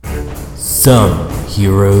Some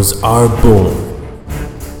heroes are born,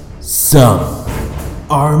 some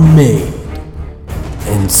are made,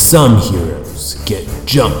 and some heroes get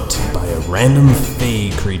jumped by a random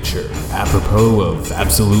fey creature apropos of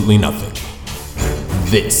absolutely nothing.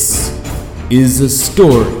 This is a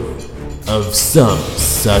story of some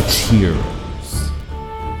such heroes.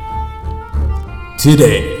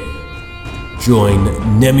 Today, join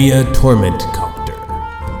Nemia Tormentcopter,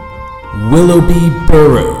 Willoughby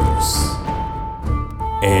Burrows,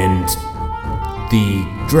 and the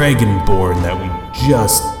Dragonborn that we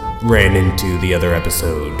just ran into the other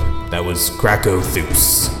episode. That was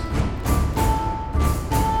Krakothus.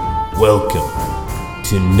 Welcome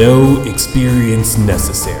to No Experience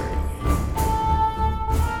Necessary.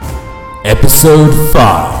 Episode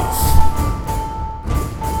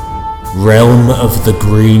 5. Realm of the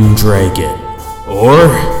Green Dragon. Or,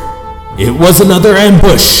 it was another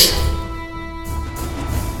ambush.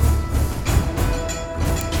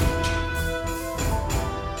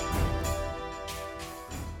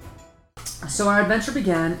 So our adventure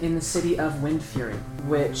began in the city of Windfury,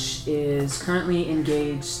 which is currently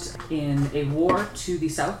engaged in a war to the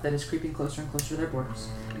south that is creeping closer and closer to their borders.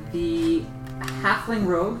 The halfling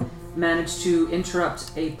rogue managed to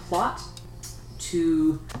interrupt a plot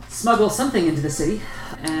to smuggle something into the city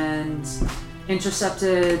and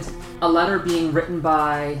intercepted a letter being written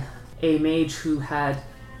by a mage who had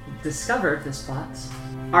discovered this plot.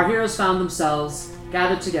 Our heroes found themselves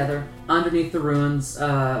gathered together underneath the ruins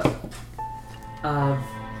of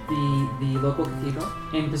the local cathedral,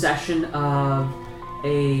 in possession of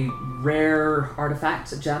a rare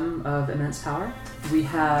artifact, a gem of immense power. We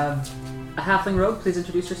have a halfling rogue. Please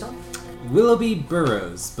introduce yourself. Willoughby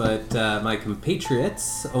Burrows, but my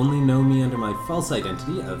compatriots only know me under my false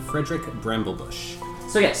identity of Frederick Bramblebush.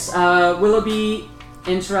 So yes, Willoughby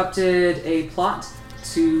interrupted a plot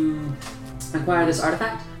to acquire this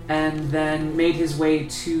artifact, and then made his way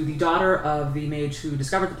to the daughter of the mage who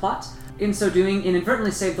discovered the plot. In so doing,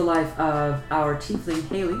 inadvertently saved the life of our tiefling,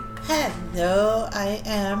 Haley. Hello, I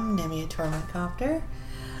am Nemia Tormentcopter.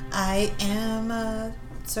 I am a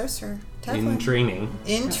sorcerer. In training.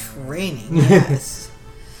 In training, yes.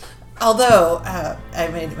 Although, I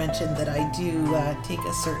made mention that I do take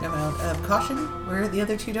a certain amount of caution where the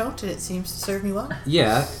other two don't, and it seems to serve me well.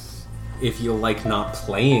 Yeah, if you like not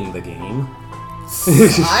playing the game.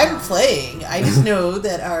 I'm playing. I just know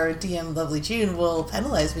that our DM, Lovely June, will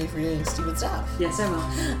penalize me for doing stupid stuff. Yes, I will.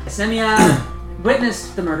 Semia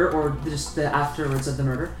witnessed the murder, or just the afterwards of the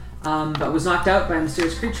murder, but was knocked out by a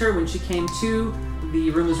mysterious creature. When she came to, the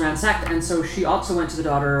room was ransacked, and so she also went to the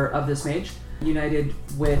daughter of this mage, united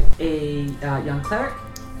with a young cleric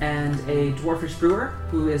and a dwarfish brewer,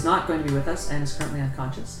 who is not going to be with us and is currently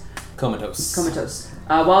unconscious. Comatose.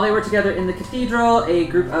 While they were together in the cathedral, a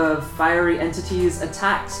group of fiery entities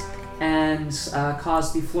attacked and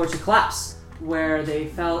caused the floor to collapse, where they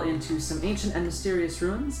fell into some ancient and mysterious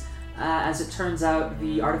ruins. As it turns out,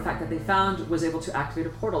 the artifact that they found was able to activate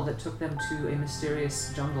a portal that took them to a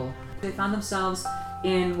mysterious jungle. They found themselves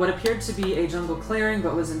in what appeared to be a jungle clearing,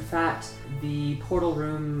 but was in fact the portal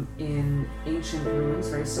room in ancient ruins,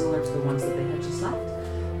 very similar to the ones that they had just left.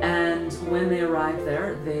 And when they arrived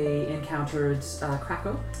there, they encountered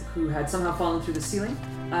Krako, who had somehow fallen through the ceiling.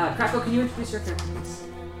 Krako, can you introduce your character, please?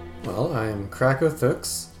 Well, I'm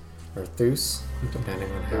Krakothus, or Thus,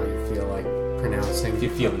 depending on how you feel like pronouncing If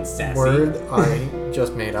you're feeling sassy. word I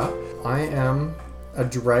just made up. I am a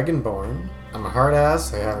dragonborn. I'm a hard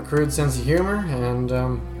ass, I have a crude sense of humor, and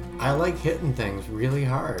I like hitting things really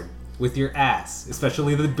hard. With your ass,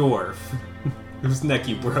 especially the dwarf whose neck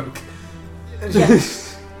you broke. Yes.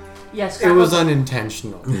 Yes, It Krako. was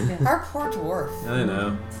unintentional. Our poor dwarf. I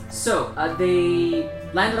know. So, they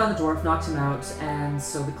landed on the dwarf, knocked him out, and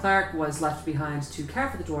so the cleric was left behind to care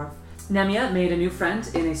for the dwarf. Nemia made a new friend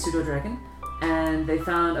in a pseudo-dragon, and they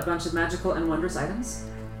found a bunch of magical and wondrous items.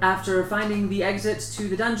 After finding the exit to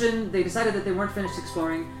the dungeon, they decided that they weren't finished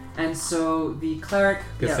exploring, and so the cleric...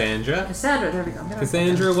 Cassandra? Cassandra, there we go.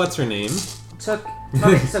 Cassandra, what's her name? So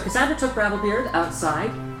Cassandra took Bramblebeard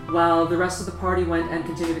outside, while the rest of the party went and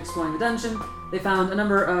continued exploring the dungeon. They found a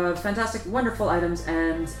number of fantastic, wonderful items,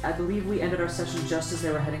 and I believe we ended our session just as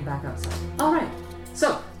they were heading back outside. Alright,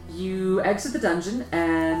 so you exit the dungeon,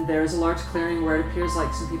 and there's a large clearing where it appears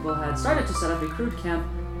like some people had started to set up a crude camp,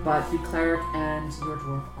 but the cleric and your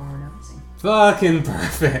dwarf are now missing. Fucking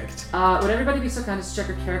perfect. Would everybody be so kind as to check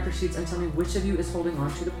your character sheets and tell me which of you is holding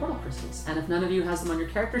on to the portal crystals? And if none of you has them on your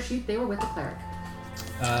character sheet, they were with the cleric.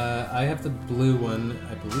 I have the blue one.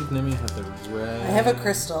 I believe Nemi had the red. I have a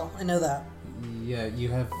crystal. I know that. Yeah, you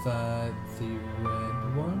have the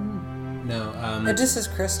red one? No. It just says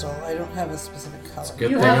crystal. I don't have a specific color.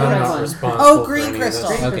 Good You thing have the I'm red not one. responsible Oh, for green any of this.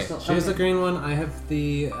 crystal. Okay, crystal, she has the okay. green one. I have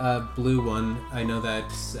the blue one. I know that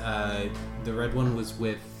the red one was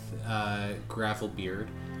with Gravelbeard,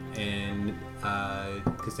 and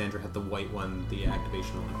Cassandra had the white one, the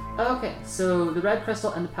activation one. Okay, so the red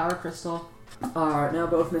crystal and the power crystal are now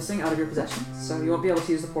both missing out of your possession, so you won't be able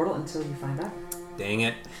to use the portal until you find that. Dang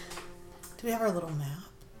it. Do we have our little map?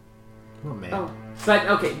 Oh, man. Oh, but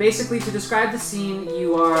okay, basically to describe the scene,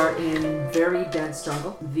 you are in very dense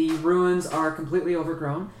jungle. The ruins are completely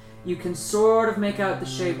overgrown. You can sort of make out the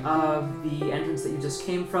shape of the entrance that you just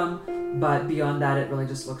came from, but beyond that it really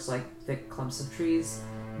just looks like thick clumps of trees.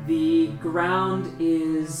 The ground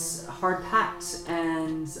is hard-packed,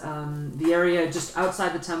 and the area just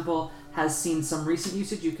outside the temple has seen some recent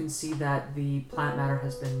usage. You can see that the plant matter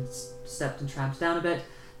has been stepped and tramped down a bit.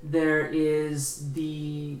 There is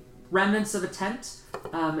the remnants of a tent.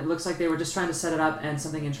 It looks like they were just trying to set it up and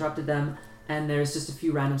something interrupted them, and there's just a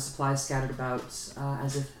few random supplies scattered about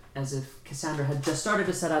as if Cassandra had just started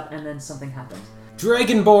to set up and then something happened.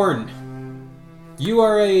 Dragonborn! You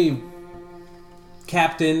are a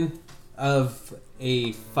captain of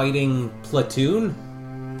a fighting platoon?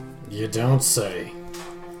 You don't say.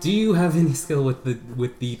 Do you have any skill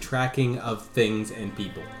with the tracking of things and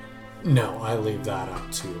people? No, I leave that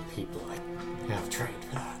up to people I have trained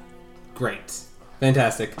for that. Great.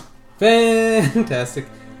 Fantastic. Fantastic.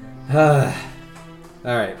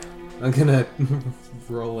 Alright. I'm gonna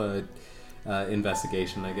roll a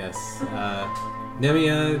investigation, I guess.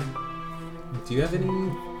 Nemia, do you have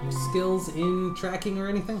any skills in tracking or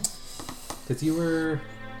anything? Because you were...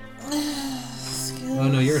 Skills. Oh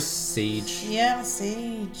no, you're a sage. Yeah, I'm a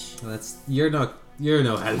sage. Well, you're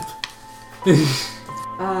no help. You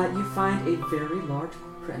find a very large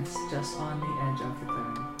print just on the edge of the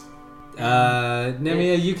clearing.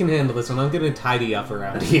 Nemia, you can handle this one. I'm gonna tidy up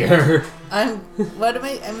around here. I'm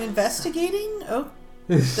investigating? Oh,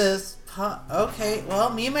 okay, well,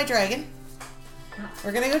 me and my dragon.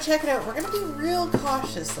 We're gonna go check it out. We're gonna be real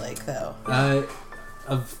cautious, though.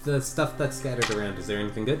 Of the stuff that's scattered around, is there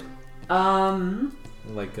anything good?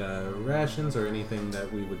 Like rations or anything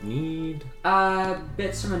that we would need?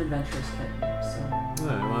 Bits from an adventurer's kit. So.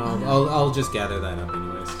 Alright, well, I'll just gather that up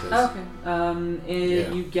anyways. 'Cause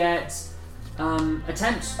Okay. You get a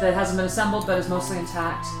tent that hasn't been assembled but is mostly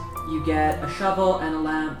intact. You get a shovel and a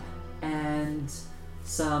lamp and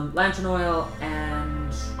some lantern oil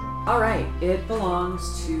and... Alright, it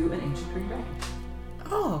belongs to an ancient green dragon.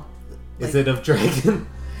 Oh. Is it of dragon?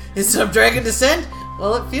 Is it of dragon descent?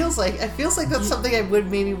 Well, it feels like that's something I would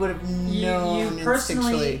have known You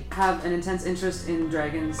personally instinctually. have an intense interest in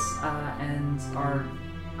dragons and are...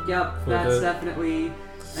 Yep, that's definitely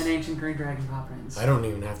an ancient green dragon paw prints. I don't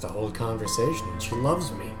even have to hold conversation. She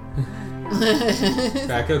loves me.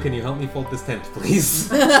 Draco, can you help me fold this tent,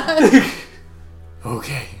 please?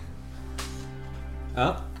 Okay.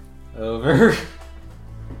 Up, over,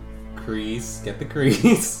 crease, get the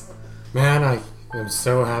crease. Man, I am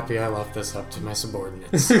so happy I left this up to my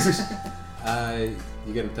subordinates. You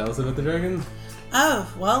gonna tell us about the dragon? Oh,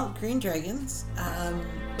 well, green dragons.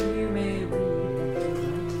 You may read.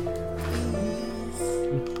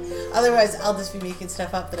 Otherwise, I'll just be making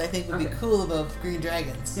stuff up that I think would be Okay. cool about green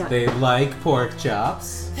dragons. Yeah. They like pork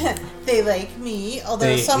chops. They like me, although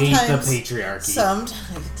They hate sometimes the patriarchy.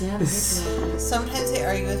 Damn it. sometimes they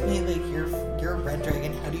argue with me like you're a red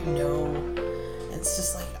dragon. How do you know? And it's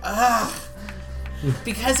just like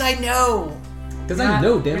because I know Because I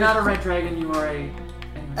know, damn You're it. not a red dragon, you are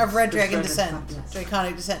of red dragon descent, Yes.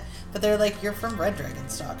 draconic descent. But they're like, you're from red dragon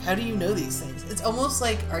stock. How do you know these things? It's almost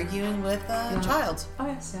like arguing with a child. Oh,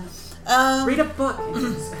 yes, yeah. Read a book.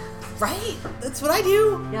 Right? That's what I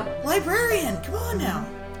do. Yep. Librarian, come on now.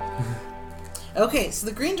 Okay, so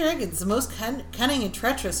the green dragon's the most cunning and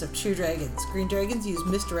treacherous of true dragons. Green dragons use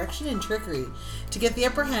misdirection and trickery to get the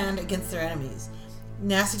upper hand against their enemies.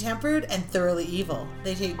 Nasty-tempered and thoroughly evil.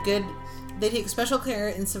 They take special care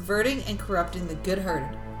in subverting and corrupting the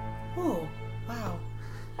good-hearted. Oh, wow.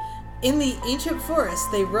 In the ancient forest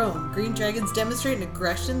they roam. Green dragons demonstrate an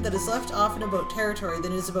aggression that is left often about territory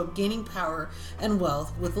than it is about gaining power and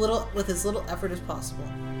wealth with as little effort as possible.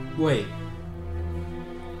 Wait.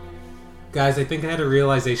 Guys, I think I had a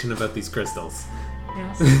realization about these crystals.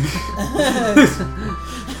 Yes.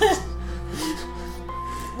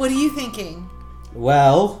 What are you thinking?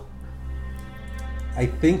 Well, I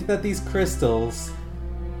think that these crystals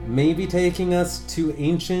may be taking us to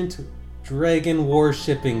ancient dragon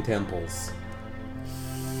worshipping temples.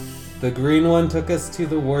 The green one took us to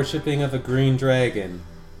the worshipping of a green dragon.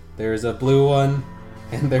 There's a blue one,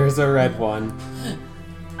 and there's a red one.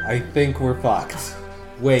 I think we're fucked.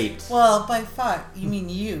 Wait. Well, by fuck, you mean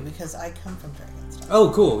you, because I come from Dragonstone.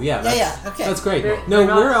 Oh, cool. Yeah. Okay. That's great. They're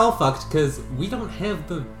not- We're all fucked because we don't have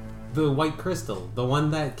the white crystal, the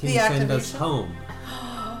one that can The send us activation? home.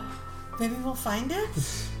 Maybe we'll find it?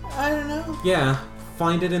 I don't know. Yeah.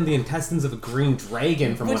 Find it in the intestines of a green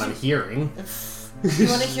dragon, from Would what I'm you- hearing. You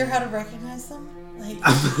want to hear how to recognize them? Like,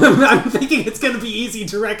 I'm thinking it's gonna be easy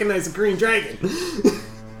to recognize a green dragon.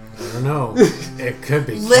 I don't know. It could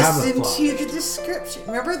be listen camouflage. to the description.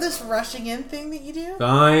 Remember this rushing in thing that you do?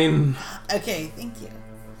 Fine. Okay, thank you.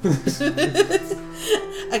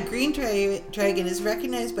 A green dragon is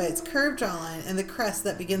recognized by its curved jawline and the crest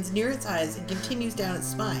that begins near its eyes and continues down its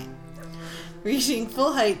spine, reaching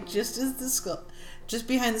full height just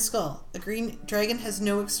behind the skull. A green dragon has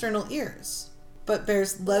no external ears, but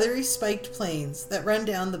bears leathery spiked planes that run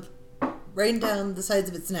down the sides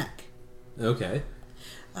of its neck. Okay.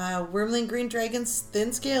 Wormling green dragon's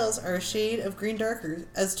thin scales are a shade of green darker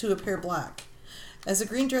as to appear black. As a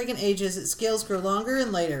green dragon ages, its scales grow longer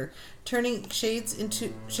and lighter, turning shades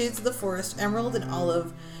of the forest emerald and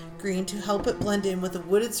olive green to help it blend in with the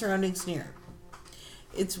wooded surroundings near.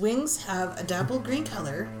 Its wings have a dappled green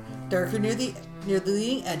color, darker near the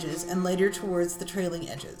leading edges and lighter towards the trailing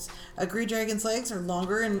edges. A green dragon's legs are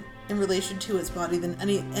longer in relation to its body than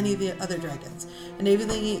any of the other dragons,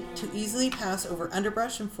 enabling it to easily pass over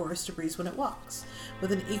underbrush and forest debris when it walks.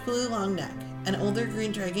 With an equally long neck, an older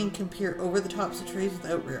green dragon can peer over the tops of trees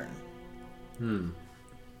without rearing.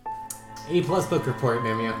 A+ book report,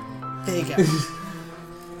 Mimia. There you go.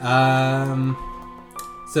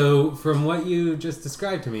 So from what you just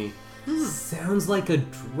described to me, sounds like a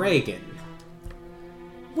dragon.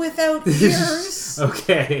 Without ears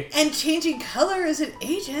Okay. and changing color as it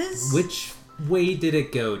ages. Which way did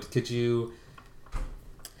it go? Could you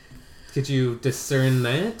discern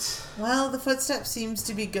that? Well, the footstep seems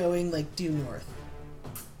to be going like due north.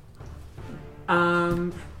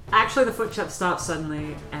 Actually, the footsteps stop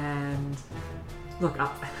suddenly and look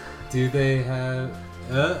up. Do they have...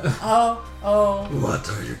 Oh, What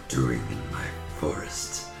are you doing in my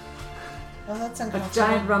forest? that's A uncomfortable.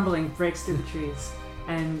 giant rumbling breaks through the trees,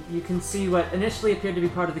 and you can see what initially appeared to be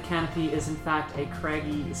part of the canopy is in fact a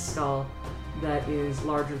craggy skull that is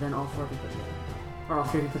larger than all four of you put together. Or all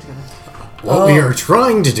three of you put together. What we are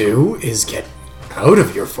trying to do is get out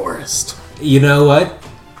of your forest. You know what?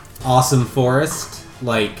 Awesome forest.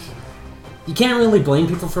 Like, you can't really blame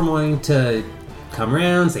people for wanting to come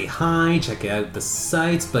around, say hi, check out the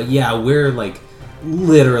sights, but yeah, we're like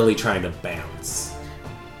literally trying to bounce.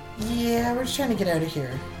 Yeah, we're just trying to get out of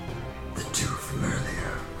here. The two from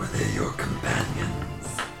earlier, were they your companions?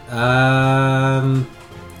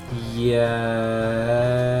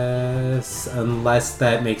 Yes, unless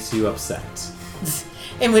that makes you upset.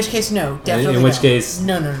 In which case, no, definitely. In which no. case-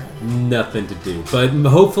 no. Nothing to do. But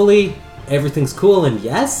hopefully everything's cool and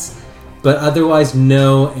yes, but otherwise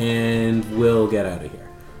no, and we'll get out of here.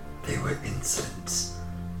 They were insolent.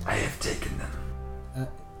 I have taken them.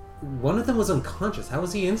 One of them was unconscious. How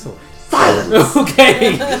was he insolent? Silence!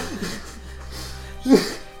 Okay.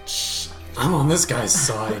 I'm on this guy's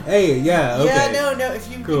side. Hey, yeah, okay. Yeah, no. If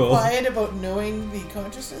you Cool. be quiet about knowing the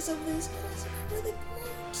consciousness of these guys, are really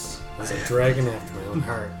great. There's a dragon after my own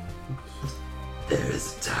heart. There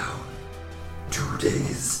is a town. 2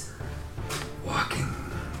 days walking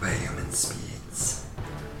by human speeds.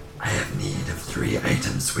 I have need of 3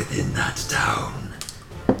 items within that town.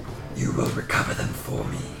 You will recover them for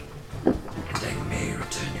me, and I may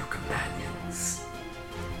return your companions.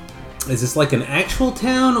 Is this like an actual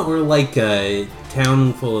town or like a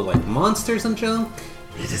town full of like monsters and junk?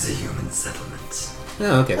 It is a human settlement,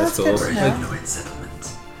 Oh, okay, that's That's cool. good or a to know. humanoid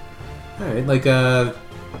settlement. Alright, like a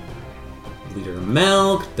liter of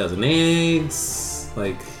milk, dozen eggs,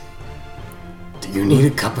 like... Do you need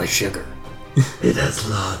a cup of sugar? It has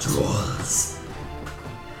large walls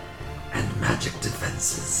and magic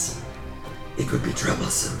defenses. It would be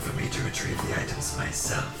troublesome for me to retrieve the items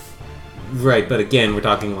myself. Right, but again, we're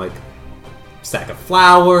talking like sack of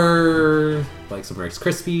flour, like some Rice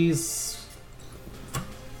Krispies.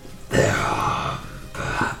 There are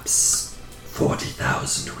perhaps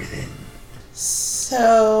 40,000 within.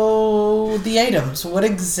 So, the items. What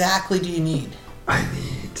exactly do you need? I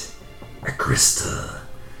need a crystal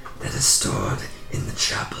that is stored in the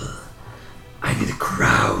chapel. I need a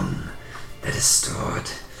crown that is stored,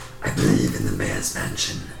 I believe, in the mayor's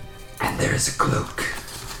mansion. And there is a cloak.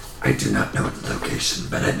 I do not know the location,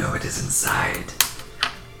 but I know it is inside.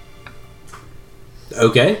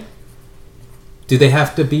 Okay. Do they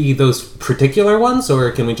have to be those particular ones,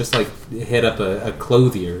 or can we just like hit up a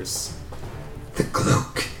clothier's? The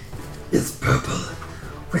cloak is purple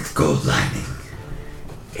with gold lining.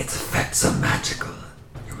 Its effects are magical.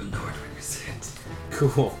 You will know it when you see it.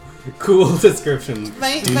 Cool description.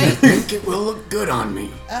 My, think it will look good on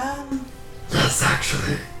me. Yes,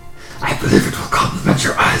 actually. I believe it will complement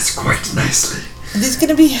your eyes quite nicely. are these going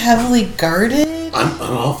to be heavily guarded? I'm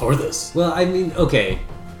all for this. Well, I mean, okay.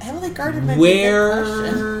 Heavily guarded might be a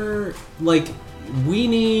good question. Like, we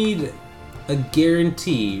need a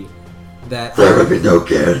guarantee that There will be no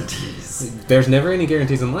guarantees. there's never any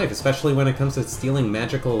guarantees in life, especially when it comes to stealing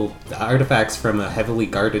magical artifacts from a heavily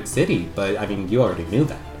guarded city. But, I mean, you already knew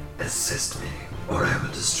that. Assist me, or I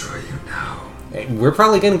will destroy you now. We're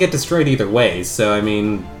probably going to get destroyed either way, so, I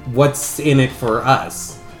mean, what's in it for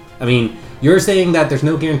us? I mean, you're saying that there's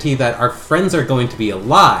no guarantee that our friends are going to be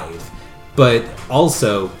alive, but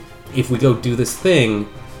also, if we go do this thing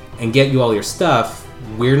and get you all your stuff,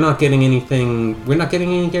 we're not getting any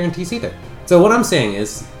guarantees either. So what I'm saying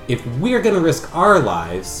is, if we're going to risk our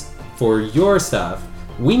lives for your stuff,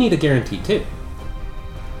 we need a guarantee too.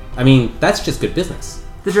 I mean, that's just good business.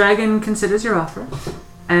 The dragon considers your offer,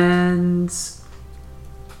 and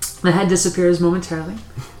the head disappears momentarily,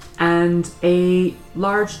 and a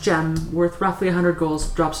large gem worth roughly 100 gold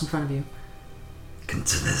drops in front of you.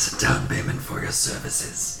 Consider this a down payment for your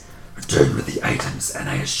services. Return with the items, and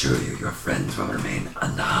I assure you your friends will remain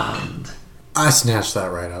unharmed. I snatched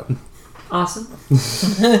that right up. Awesome.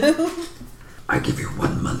 I give you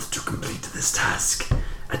 1 month to complete this task.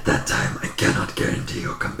 At that time, I cannot guarantee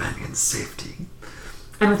your companion's safety.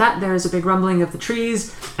 And with that, there is a big rumbling of the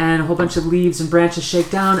trees, and a whole bunch of leaves and branches shake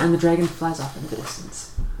down, and the dragon flies off into the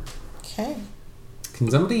distance. Okay. Can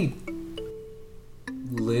somebody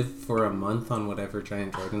live for a month on whatever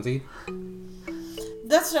giant dragons eat?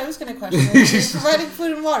 That's what I was going to question. You're providing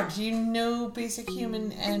food and water. Do you know basic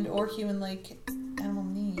human and or human-like animal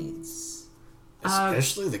needs?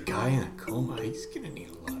 Especially the guy in a coma. He's gonna need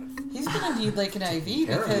a lot of. He's going to need like an IV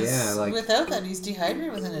because without that he's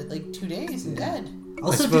dehydrated within like 2 days and dead.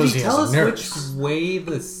 Also, did suppose he he tell has us a which nurse. way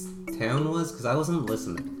this town was? Because I wasn't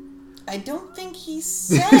listening. I don't think he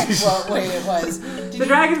said what way it was. Did The you-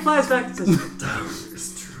 dragon flies back and says, Down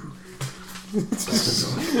is true. and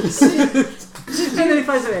then he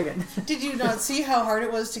flies away again. Did you not see how hard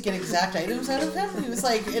it was to get exact items out of him? He was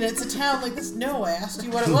like, and it's a town like this. No, I asked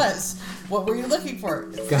you what it was. What were you looking for?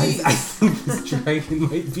 It's Guys, these. I think this dragon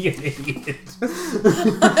might be an idiot.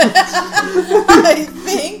 I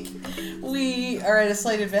think we are at a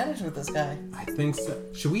slight advantage with this guy. I think so.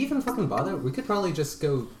 Should we even fucking bother? We could probably just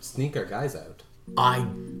go sneak our guys out. I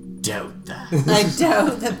doubt that. I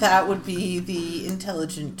doubt that would be the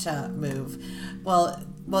intelligent move. Well,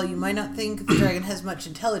 you might not think the dragon has much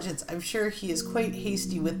intelligence. I'm sure he is quite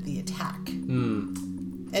hasty with the attack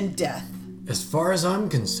and death. As far as I'm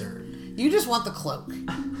concerned, You just want the cloak.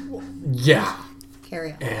 yeah.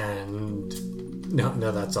 Carry on. And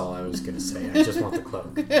no, that's all I was gonna say. I just want the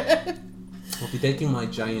cloak. I'll be taking my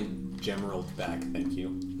giant gemerald back, thank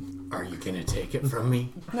you. Are you gonna take it from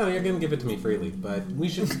me? No, you're gonna give it to me freely, but we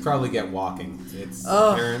should probably get walking. It's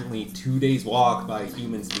apparently 2 days walk by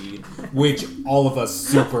human speed, which all of us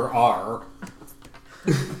super are.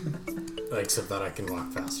 Except that I can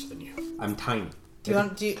walk faster than you. I'm tiny.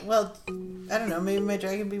 Well, I don't know. Maybe my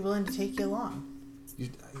dragon would be willing to take you along.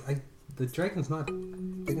 The dragon's not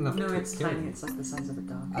big enough No, to it's carry. tiny. It's like the size of a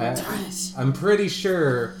dog. I'm pretty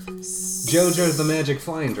sure Jojo the Magic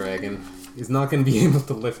Flying Dragon is not going to be able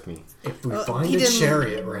to lift me. If we Well, find he a didn't-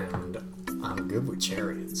 chariot round, I'm good with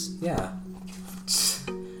chariots. Yeah.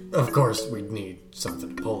 Of course, we'd need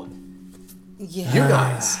something to pull it. Yeah. You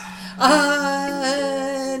guys.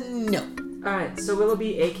 No. Alright, so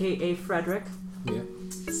Willoughby, aka Frederick, Yeah.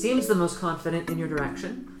 seems the most confident in your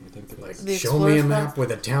direction. I think it Like, The show me a explorer's map map?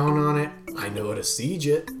 with a town on it. I know how to siege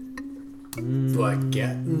it. But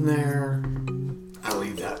getting there, I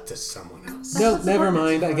leave that to someone else. No, never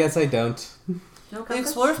mind. I guess I don't. No The compass?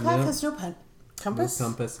 explorer's path No. has no compass. No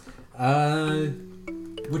compass.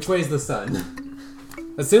 Which way's the sun?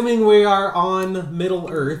 Assuming we are on Middle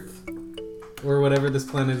Earth, or whatever this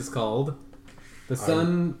planet is called, the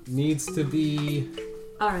sun needs to be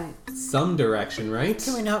Alright. some direction, right?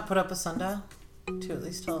 Can we not put up a sundial to at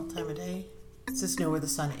least tell the time of day? Does this know where the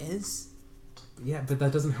sun is? Yeah, but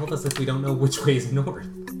that doesn't help us if we don't know which way is north.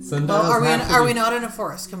 Sundials Well, are have we not in a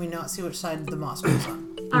forest? Can we not see which side the moss grows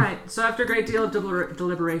on? Alright, so after a great deal of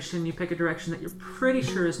deliberation, you pick a direction that you're pretty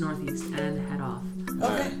sure is northeast and head off.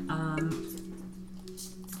 Okay.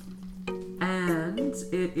 And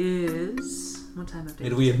it is... What time of day?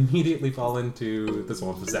 And we immediately fall into the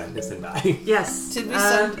swamp of sadness and die. Yes. Did we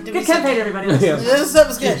send- did we good send- campaign, everybody. Yeah. That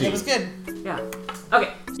was good. It was good. Yeah.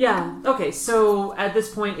 Okay. Yeah. Okay. So at this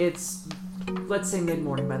point, it's let's say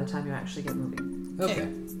mid-morning by the time you actually get moving. Okay.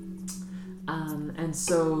 And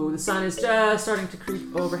so the sun is just starting to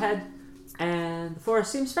creep overhead, and the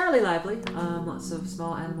forest seems fairly lively. Lots of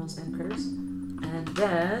small animals and critters. And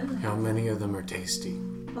then How many of them are tasty?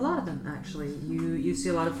 a lot of them, actually. You see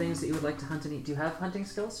a lot of things that you would like to hunt and eat. Do you have hunting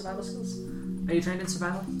skills, survival skills? Are you trained in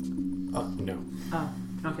survival? No. Oh,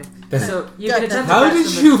 okay. So you can attempt to How catch did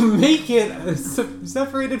them you make it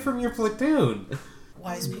separated from your platoon?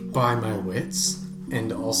 Wise people. By my wits,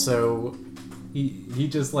 and also, He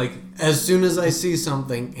just like as soon as I see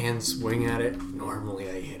something and swing at it, normally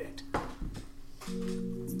I hit it.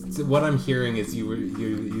 so what I'm hearing is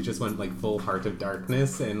you just went like full Heart of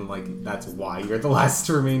Darkness, and like that's why you're the last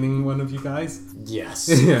remaining one of you guys. Yes.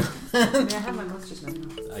 Yeah. May I have my monster's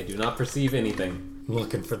manual? I do not perceive anything.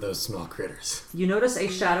 Looking for those small critters. You notice a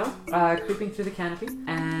shadow creeping through the canopy,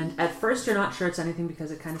 and at first you're not sure it's anything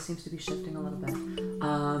because it kind of seems to be shifting a little bit.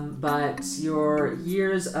 But your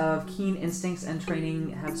years of keen instincts and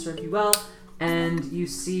training have served you well, and you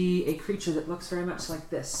see a creature that looks very much like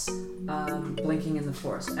this, blinking in the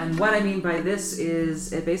forest. And what I mean by this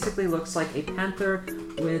is it basically looks like a panther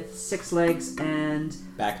with 6 legs and...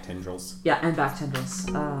 Back tendrils. Yeah, and back tendrils.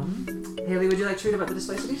 Haley, would you like to read about the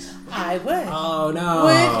displaced beast? I would. Oh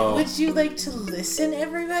no! Would you like to listen,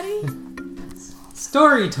 everybody?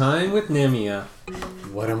 Story time with Nemia.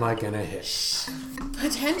 What am I gonna hit?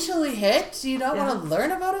 Potentially hit. Do you not Yeah. want to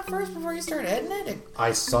learn about it first before you start hitting it?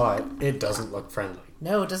 I saw it. It doesn't look friendly.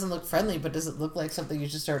 No, it doesn't look friendly, but does it look like something you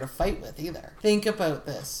should start a fight with either? Think about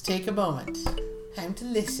this. Take a moment. Time to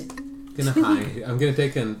listen. Gonna hide. I'm gonna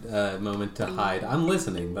take a moment to hide. I'm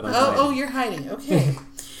listening, but I'm hiding. Oh, you're hiding. Okay.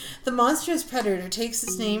 The monstrous predator takes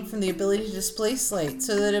its name from the ability to displace light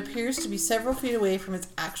so that it appears to be several feet away from its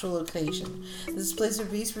actual location. The displacer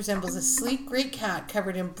beast resembles a sleek great cat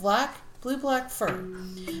covered in blue-black fur.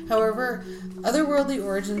 However, otherworldly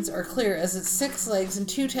origins are clear as its 6 legs and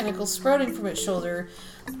 2 tentacles sprouting from its shoulder,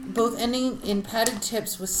 both ending in padded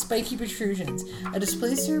tips with spiky protrusions. A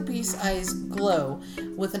displacer beast's eyes glow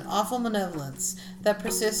with an awful malevolence that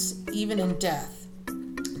persists even in death.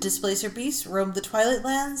 Displacer beasts roamed the twilight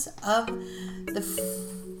lands of the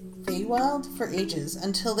Feywild for ages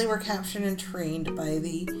until they were captured and trained by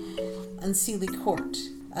the Unseelie court.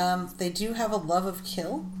 They do have a love of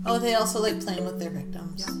kill. Oh, they also like playing with their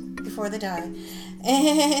victims before they die.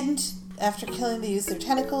 And after killing, they use their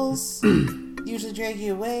tentacles, usually drag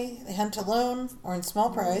you away. They hunt alone or in small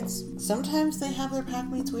prides. Sometimes they have their pack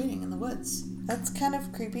mates waiting in the woods. That's kind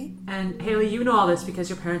of creepy. And Haley, you know all this because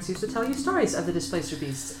your parents used to tell you stories of the displacer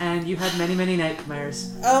beasts, and you had many, many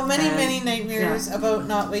nightmares. Oh, many nightmares about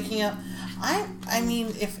not waking up. I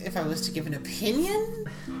mean, if I was to give an opinion,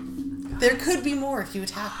 there could be more if you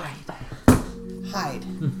attack right. Hide.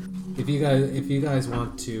 If you guys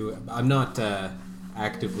want to, I'm not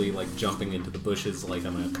actively like jumping into the bushes like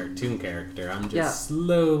I'm a cartoon character. I'm just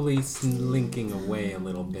slowly slinking away a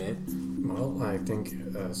little bit. Well, I think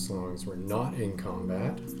as long as we're not in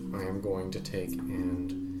combat, I am going to take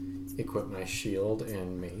and equip my shield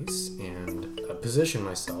and mace and position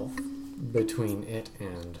myself between it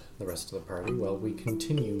and the rest of the party while we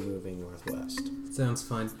continue moving northwest. Sounds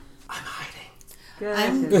fine. I'm hiding.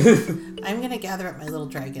 I'm gonna gather up my little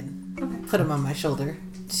dragon, put him on my shoulder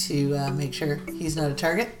to make sure he's not a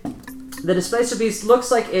target. The displacer beast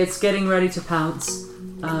looks like it's getting ready to pounce.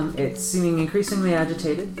 It's seeming increasingly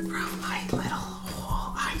agitated. From my little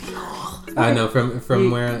hole, hidey hole. I know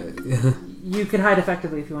from where. You can hide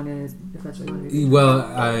effectively if you want to, if that's what you want to do. Well,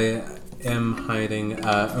 I am hiding.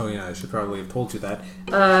 Oh yeah, I should probably have told you that.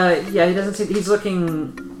 Yeah, he doesn't see. He's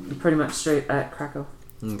looking pretty much straight at Krakow.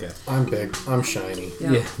 Okay. I'm big. I'm shiny.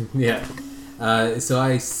 Yeah. So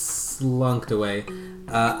I slunked away.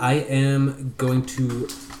 I am going to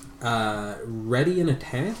ready an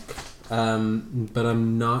attack, but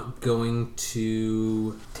I'm not going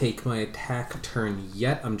to take my attack turn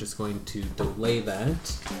yet. I'm just going to delay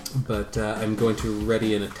that. But I'm going to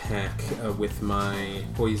ready an attack with my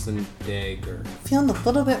poison dagger. Feeling a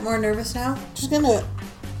little bit more nervous now. Just gonna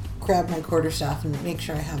grab my quarterstaff and make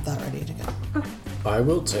sure I have that ready to go. I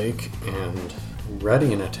will take and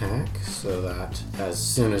ready an attack so that as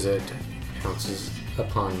soon as it pounces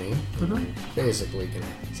upon me, I'm basically going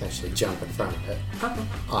to essentially jump in front of it. Okay.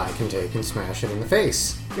 I can take and smash it in the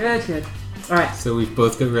face. Good. All right. So we've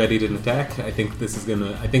both got ready to attack. I think this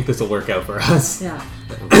will work out for us. Yeah.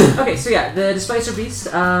 Okay, so yeah, the displacer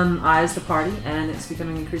beast eyes the party, and it's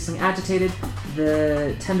becoming increasingly agitated.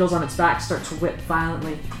 The tendrils on its back start to whip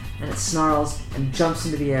violently, and it snarls and jumps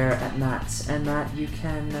into the air at Matt. And Matt, you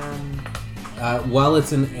can... While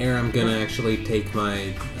it's in air, I'm gonna actually take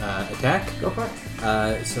my attack. Go for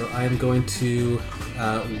it. So I am going to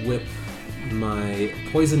whip my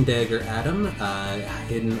poison dagger at him.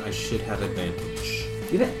 Hidden, I should have advantage.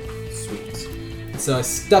 You hit. Sweet. So I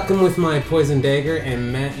stuck him with my poison dagger,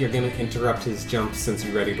 and Matt, you're gonna interrupt his jump since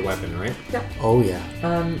you readied a weapon, right? Yep. Oh,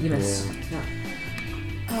 yeah. You miss. Yeah.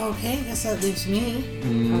 Okay, I guess that leaves me.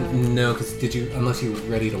 No, because unless you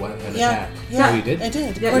ready to an Yeah, attack. yeah. Oh, you did? I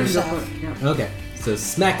did. Yeah, you can go Quarterstaff. for it. Yeah. Okay, so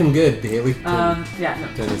smack him good, Haley. Yeah, no,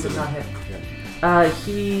 Ten is it's not hit. Yeah.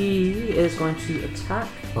 He is going to attack.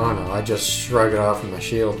 Oh, no, I just shrug it off with my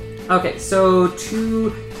shield. Okay, so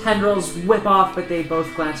 2 tendrils whip off, but they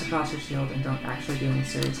both glance across your shield and don't actually do any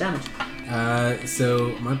serious damage.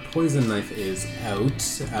 So my poison knife is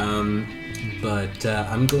out, but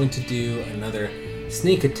I'm going to do another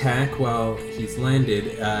sneak attack while he's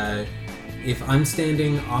landed. If I'm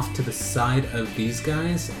standing off to the side of these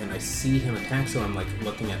guys and I see him attack, so I'm like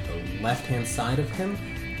looking at the left-hand side of him,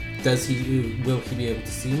 will he be able to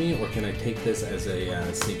see me, or can I take this as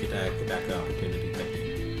a sneak attack opportunity type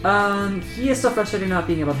thing? He is still frustrated not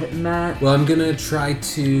being able to hit Matt. Well, I'm gonna try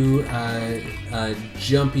to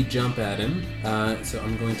jumpy jump at him. So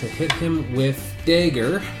I'm going to hit him with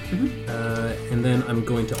dagger, and then I'm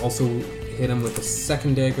going to also hit him with a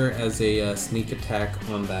second dagger as a sneak attack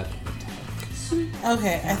on that attack.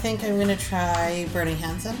 Okay, I think I'm gonna try Burning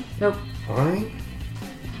Hansen. Nope. I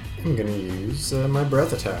am going to use my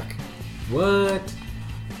breath attack. What?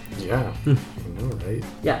 Yeah. I know, right?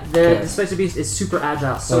 Yeah, Okay. the Spicer Beast is super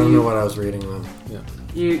agile, I so don't know what I was reading then. Yeah.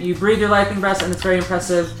 you breathe your lightning breath, and it's very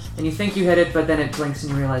impressive, and you think you hit it, but then it blinks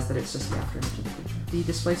and you realize that it's just the after image of the creature. The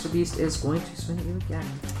Displacer Beast is going to swing at you again.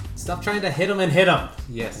 Stop trying to hit him and hit him.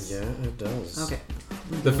 Yes. Yeah, it does. Okay.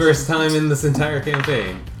 The first time in this entire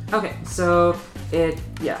campaign. Okay, so it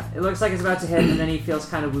looks like it's about to hit, and then he feels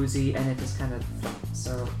kind of woozy, and it just kind of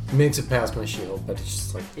so It makes it past my shield, but it's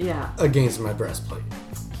just like yeah. against my breastplate.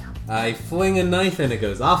 I fling a knife and it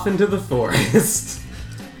goes off into the forest.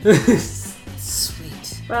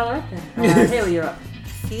 Sweet. Well, alright then. Haley, you're up. I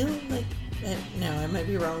feel like no, I might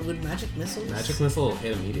be wrong. Would magic missiles? Magic missile will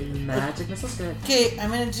hit immediately. Magic missile's good. Okay, I'm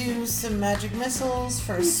gonna do some magic missiles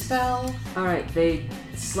for a spell. Alright, they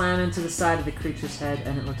slam into the side of the creature's head,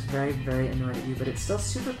 and it looks very, very annoyed at you, but it's still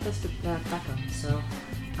super pissed at Beckham, so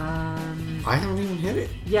I haven't even hit it.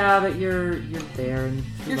 yeah, but you're there, and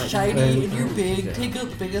You're like- shiny and you're big. Yeah. Take out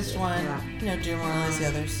the biggest one. Yeah. You know, demoralize the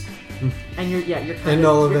others. and you're kind And of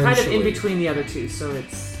I'll you're kind of in eventually- between the other two, so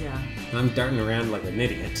it's yeah. I'm darting around like an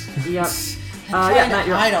idiot. Yep. I'm trying yeah, to Matt,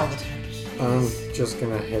 you're hide up. all the time. I'm just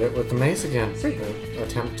gonna hit it with the mace again. Sweet.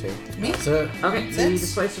 Attempt to. Me? That's it. Okay, the Six.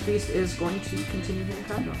 Displacer Beast is going to continue hitting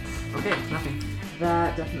Craggle. Okay, nothing.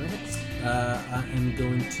 That definitely hits. I am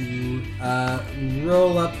going to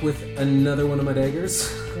roll up with another one of my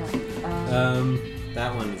daggers. Yeah.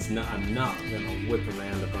 That one is not. I'm not gonna whip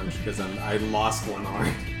around a bunch because I lost one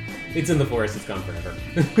arm. It's in the forest. It's gone forever.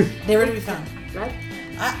 Never to be found. Right?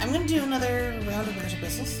 I'm gonna do another round of magic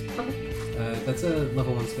missiles. That's a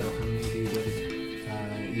level 1 spell. How many do you get?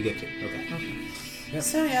 You get 2. Okay. Yep.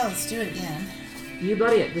 So yeah, let's do it again. You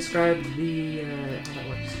bloody it. Describe the how that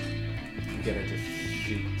works. You get to just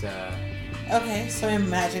shoot. Okay, so my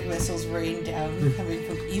magic missiles rain down, coming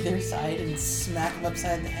from either side, and smack him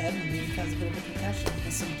upside the head, and he becomes a bit of a concussion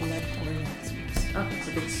with some blood pouring out his ears. Okay,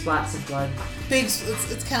 so big splats of blood. Big,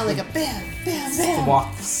 it's kind of like a bam, bam, bam,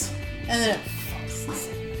 Swaths. and then it falls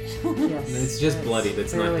inside. Yes. It's just bloodied,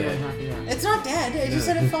 it's not clearly dead. unhappy, yeah. It's not dead. I just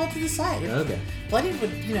said it fall to the side. Okay. Bloody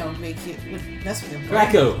would, make you would mess with him.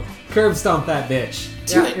 Racco, curb stomp that bitch.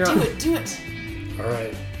 Do Yeah, it, you're do up. it, do it. All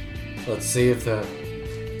right. Let's see if the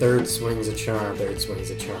third swing's a charm. Third swing's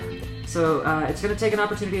a charm. So it's going to take an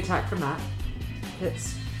opportunity attack from that.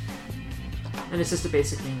 Hits. And it's just a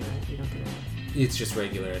basic thing, right? You don't get a... It's just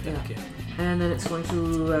regular attack, yeah. And then it's going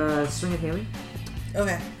to swing at Haley.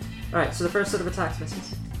 Okay. Alright, so the first set of attacks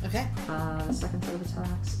misses. Okay. The second set of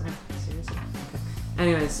attacks... Okay, seriously? Okay.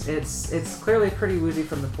 Anyways, it's clearly pretty woozy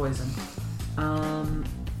from the poison.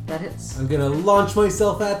 That hits. I'm gonna launch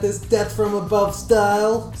myself at this death from above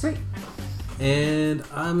style. Sweet. And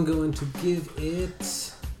I'm going to give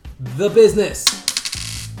it the business.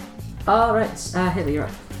 Alright, Haley, you're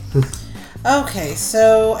up. Okay,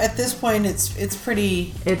 so at this point, it's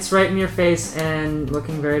pretty. It's right in your face and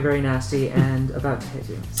looking very, very nasty and about to hit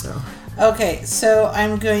you, so... Okay, so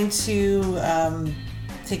I'm going to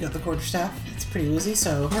take out the quarterstaff. It's pretty woozy,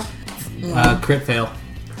 so. Crit fail.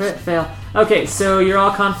 Crit fail. Okay, so you're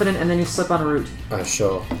all confident and then you slip on a root. I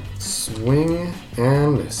shall swing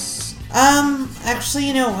and miss. Actually,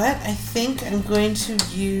 you know what? I think I'm going to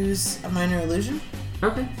use a minor illusion.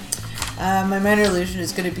 Okay. My minor illusion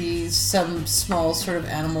is going to be some small sort of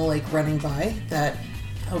animal like running by that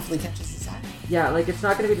hopefully catches his eye. Yeah, like it's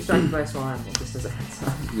not going to be distracted by a small animal, just as a heads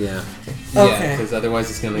up. Yeah. Okay. Because otherwise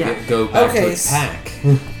it's going to Yeah. go back Okay, to its pack.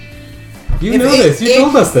 You know If it- this. You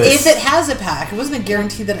told us this. If it has a pack, it wasn't a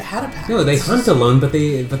guarantee that it had a pack. No, they hunt alone, but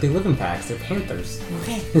they live in packs. They're panthers.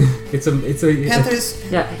 Okay. It's a Panthers.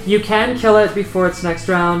 Yeah, you can kill it before its next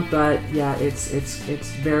round, but yeah, it's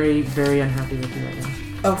very, very unhappy with you right now.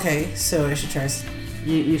 Okay, so I should try.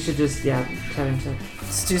 You should just, yeah, cut into it.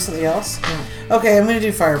 Let's do something else. Yeah. Okay, I'm gonna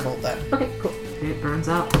do firebolt then. Okay, cool. It burns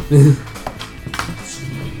out.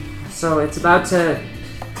 So it's about to.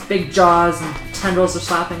 Big jaws and tendrils are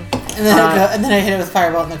slapping. And then I hit it with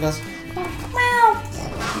firebolt, and it goes. Meow.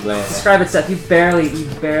 Describe its death. You barely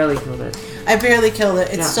killed it. I barely killed it.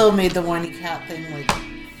 It Yeah. still made the whiny cat thing like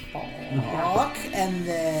fuck, and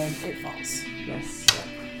then it falls. Yes.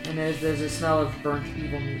 And there's a smell of burnt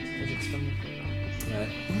evil meat as it's from the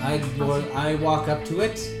floor. I walk up to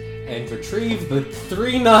it and retrieve the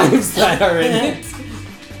 3 knives that are in it.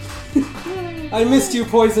 I missed you,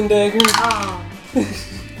 poison dagger. Oh.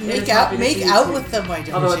 Make out with them, why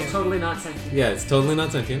don't Although you? it's totally not sentient. Yeah, it's totally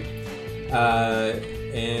not sentient.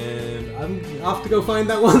 And I'm off to go find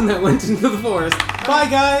that one that went into the forest. Bye,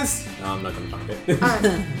 guys. No, I'm not gonna find it.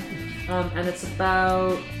 Alright. And it's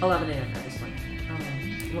about 11 a.m. at this point.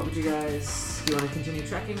 What would you guys... Do you want to continue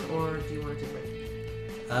trekking, or do you want to take a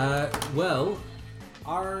break? Well,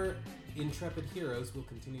 our intrepid heroes will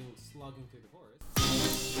continue slogging through the forest.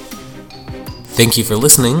 Thank you for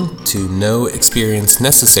listening to No Experience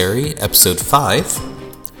Necessary, Episode 5.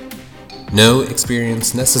 No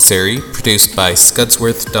Experience Necessary, produced by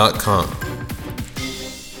Scudsworth.com.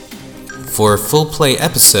 For full play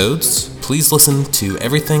episodes, please listen to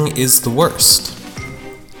Everything is the Worst.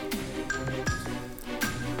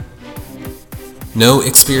 No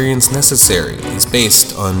Experience Necessary is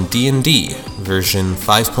based on D&D version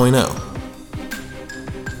 5.0.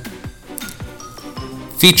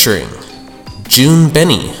 Featuring June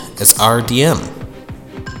Benny as RDM,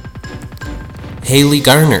 Haley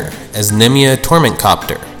Garner as Nemia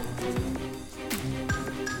Tormentcopter,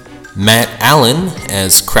 Matt Allen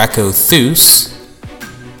as Krakow Thus,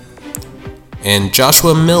 and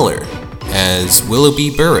Joshua Miller as Willoughby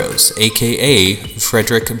Burrows, aka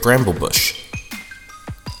Frederick Bramblebush.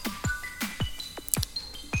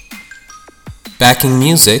 Backing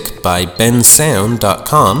music by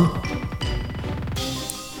bensound.com.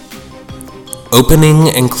 Opening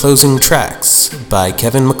and closing tracks by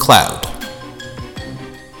Kevin MacLeod.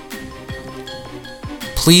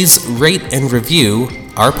 Please rate and review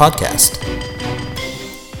our podcast.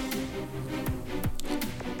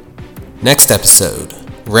 Next episode,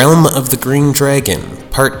 Realm of the Green Dragon,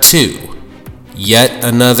 Part 2. Yet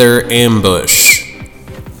another ambush.